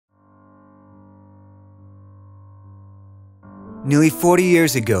Nearly 40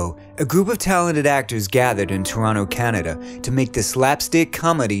 years ago, a group of talented actors gathered in Toronto, Canada to make the slapstick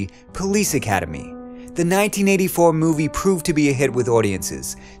comedy Police Academy. The 1984 movie proved to be a hit with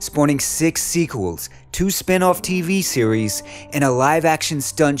audiences, spawning 6 sequels, 2 spin-off TV series, and a live-action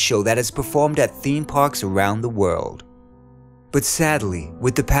stunt show that has performed at theme parks around the world. But sadly,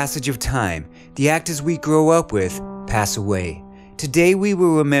 with the passage of time, the actors we grow up with pass away. Today we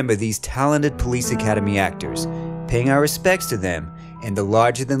will remember these talented Police Academy actors, paying our respects to them and the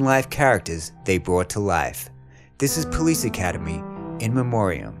larger-than-life characters they brought to life. This is Police Academy in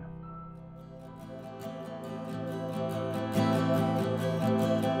Memoriam.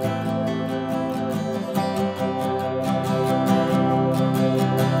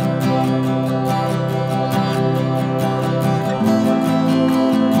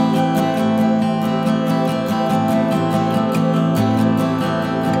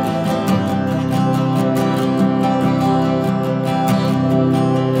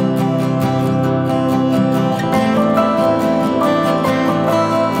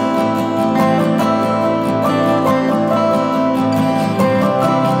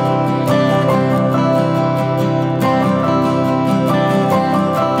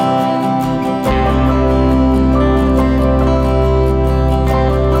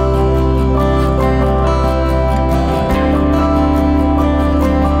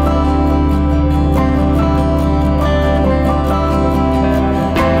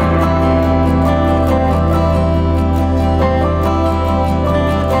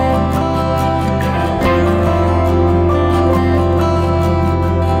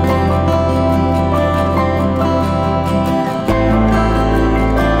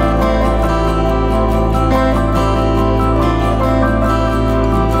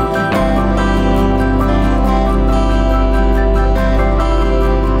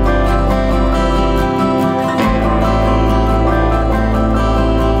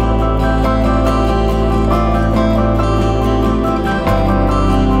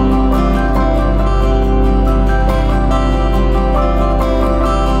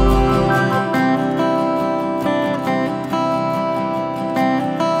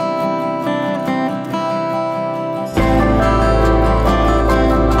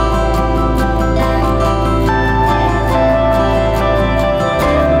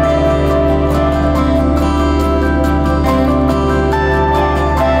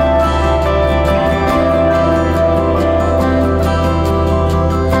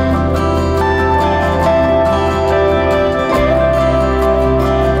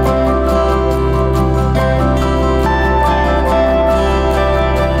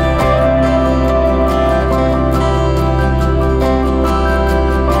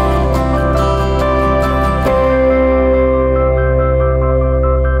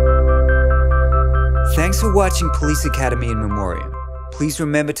 Thanks for watching Police Academy in Memoriam. Please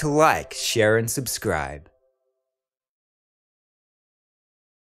remember to like, share, and subscribe.